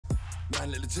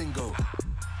Man, let the ting go.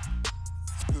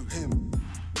 Screw him.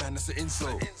 Man, that's an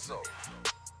insult.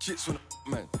 Chits when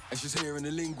man, and she's hearing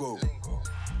the lingo.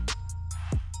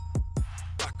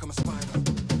 Back on my spider.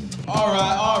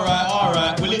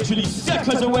 Alright. We're literally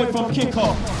seconds away from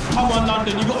kickoff. Come on,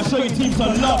 London, you got to show your team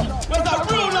some love. Where's that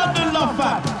real London love,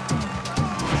 fam?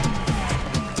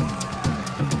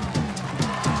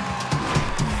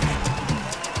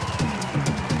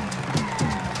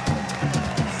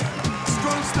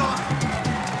 Strong start.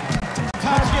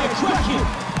 Time to get cracking.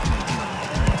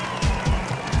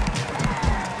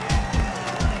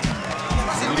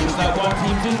 It looks like one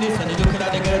team's in this and they're looking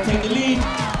like they're going to take the lead.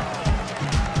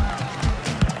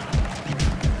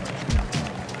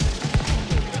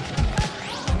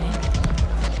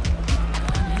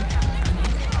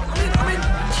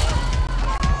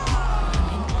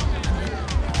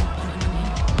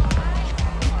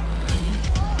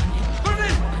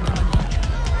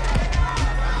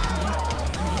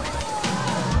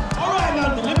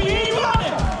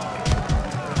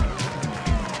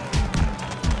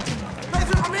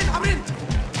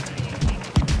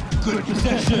 Good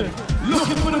possession,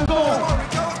 looking for the goal.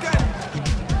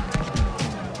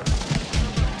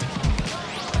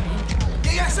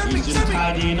 He's just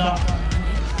tidying up.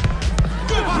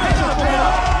 Good pressure for him.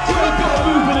 Good bit of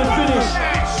movement and finish.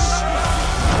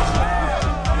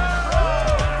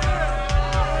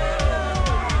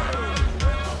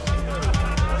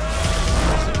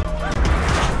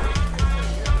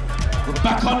 We're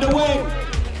back underway.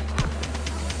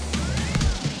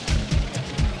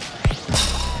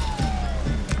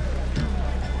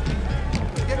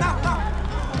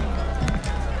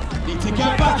 To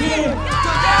get back in.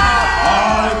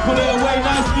 Oh, they put it away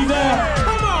nicely there.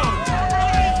 Come on.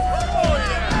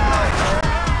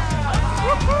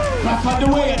 Back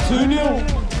underway at 2-0.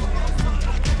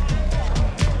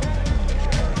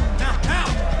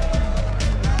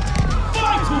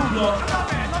 Vital block.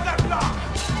 Love that block.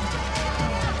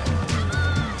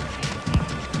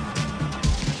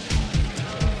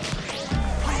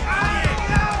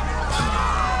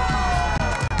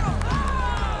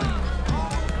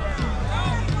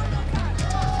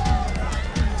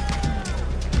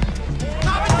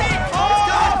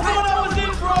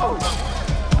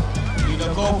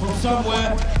 Goal from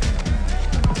somewhere.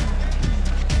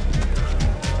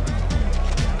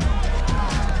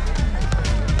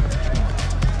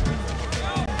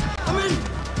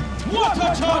 What a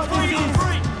chance this is!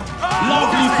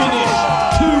 Lovely finish,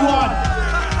 2-1.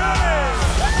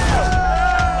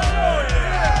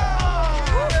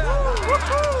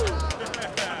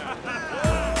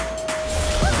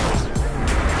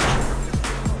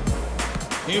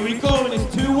 Here we go, and it's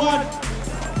 2-1.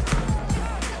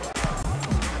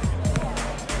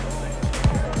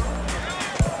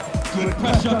 Good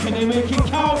pressure, can they make it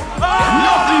count?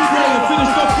 Lovely play and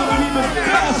finished off with an even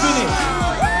better finish.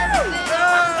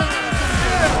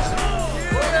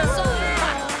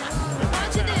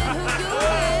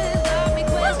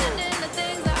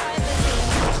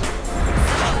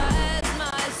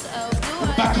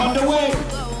 We're back underway.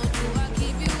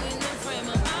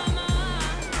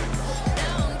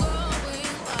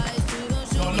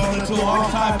 Not long until half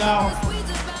time now.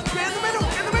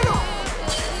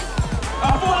 I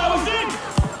thought I was in!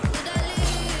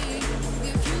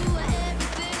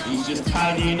 He's just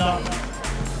tidying up.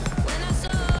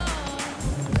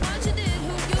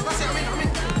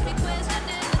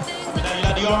 Coming at you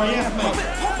like the RAF, mate.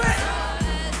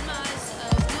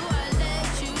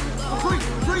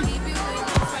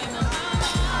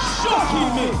 Shocking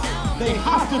miss! They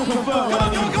have to convert one of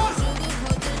these.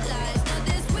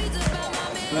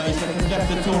 30 seconds left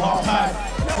until half time.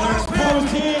 We're exposed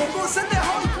here.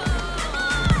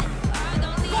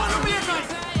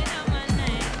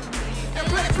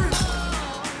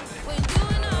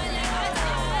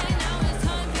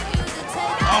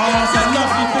 Oh, that's a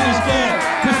lovely finish there.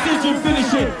 Precision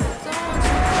finishing.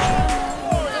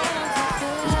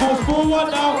 The score's 4-1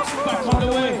 now. Back on the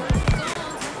way.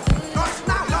 That's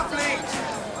not lovely.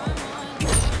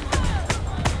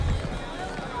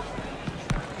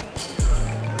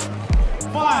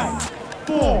 5,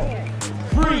 4,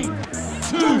 3, 2,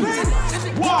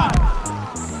 1.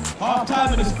 Half time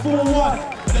and it's 4-1.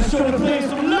 Let's show the players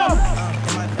some love.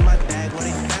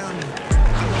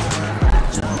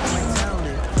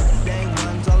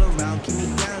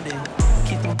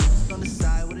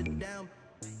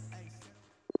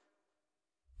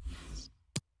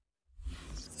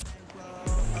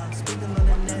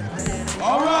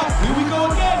 All right, here we go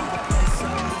again.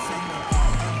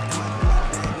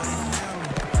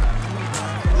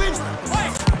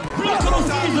 Block on the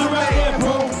season right there,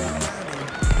 bro.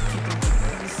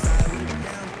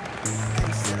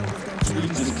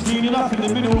 He's just cleaning up in the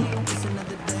middle.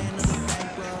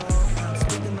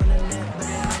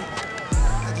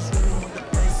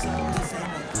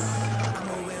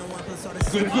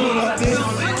 Good game like this.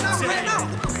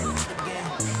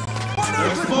 They're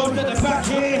exposed at the back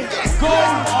here. Goal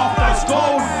after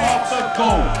goal after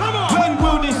goal. When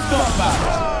will this stop back?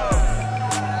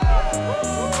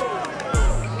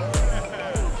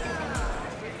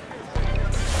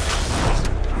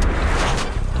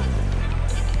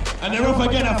 And they're off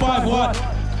again at 5-1.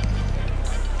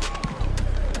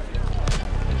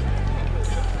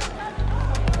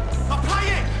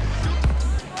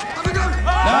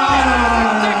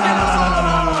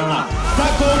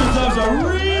 That goal deserves a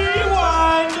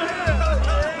rewind.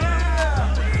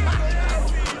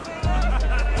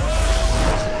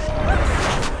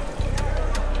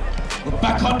 We're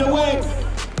back underway.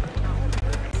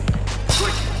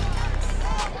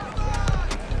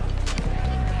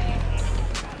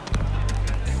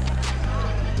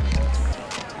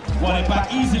 Won it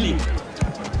back easily.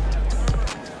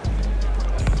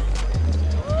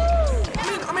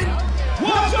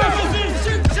 What chance is this?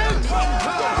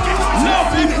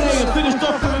 Lovely play and finished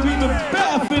off with an even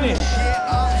better finish.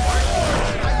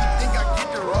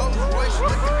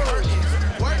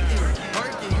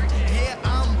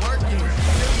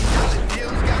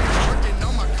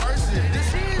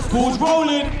 Ball's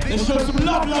rolling. Let's show some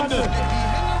love, London.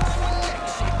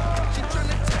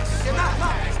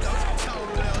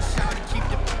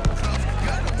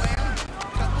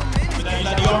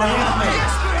 Like the RAF, mate.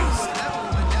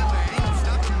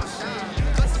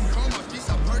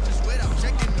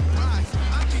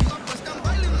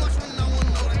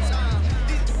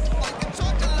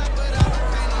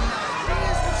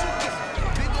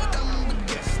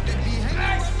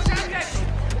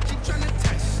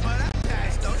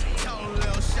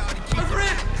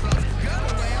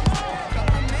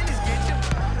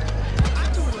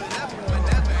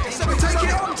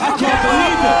 I can't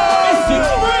believe it. It's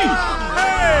 6-3.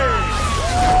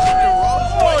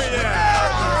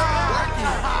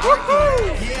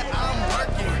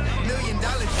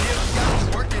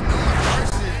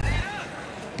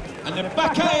 And they're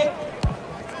back at it.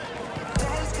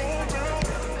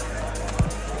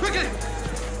 Quickly.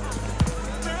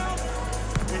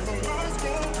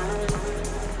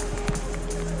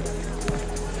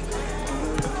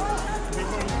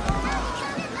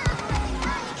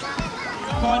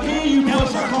 Can't hear you,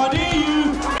 boys. I can't hear you.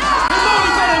 He's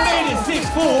only gonna made it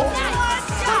 6-4.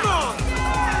 Come on.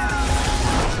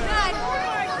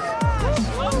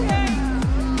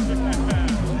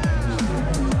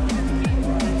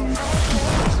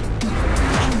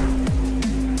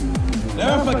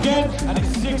 They're up again, and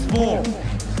it's 6-4.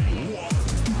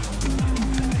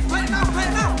 Play it now, play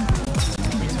it now.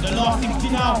 Into the last 60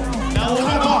 now. Now or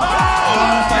never. Oh,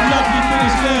 that's a lovely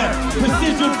finish there.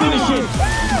 Precision finishing.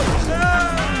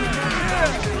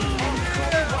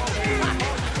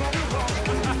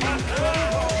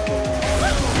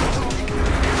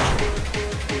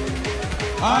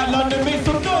 All right, London, make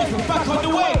some noise. We're back on the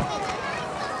way.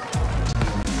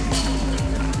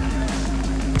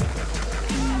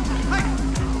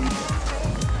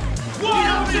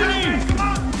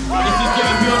 This is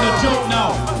getting beyond a joke now.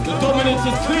 The dominance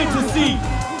is clear to see.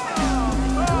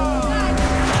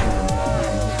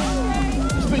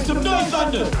 Let's make some noise,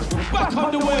 London. We're back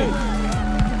on the way.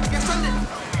 Yes, London.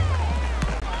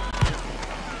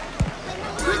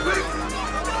 Quick, quick.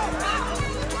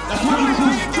 That's what you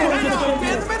call strong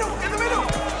defending. In the middle, in the middle.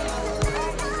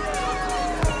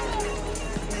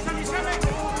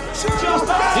 Just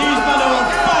these men are on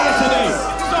fire today.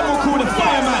 Someone call the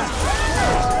fireman.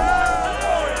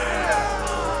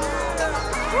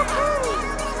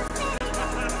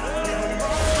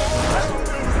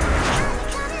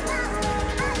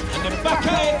 Back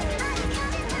at it.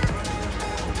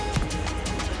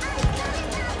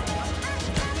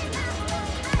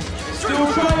 Still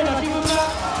trying, I'll give him that.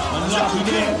 Unlucky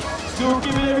there. Still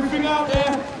giving everything out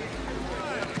there.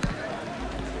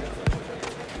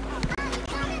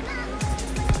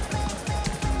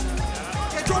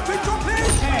 Yeah, drop it, drop it.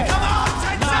 10, come on,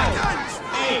 10 seconds.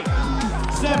 8,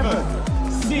 7,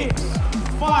 6,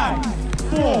 5,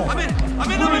 4. I'm in.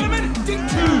 3, 2.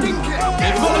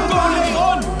 They've got to go late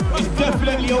on. It's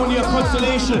definitely only a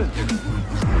consolation.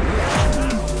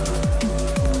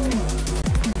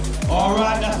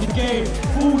 Alright, that's the game.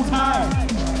 Full time.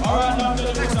 Alright, London,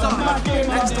 it's a mad game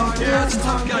out there. Yeah, it's a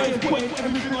tough game. Put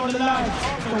everything on the line.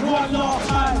 For one last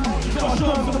time, you've got to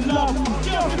show them some love.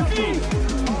 Get off your feet.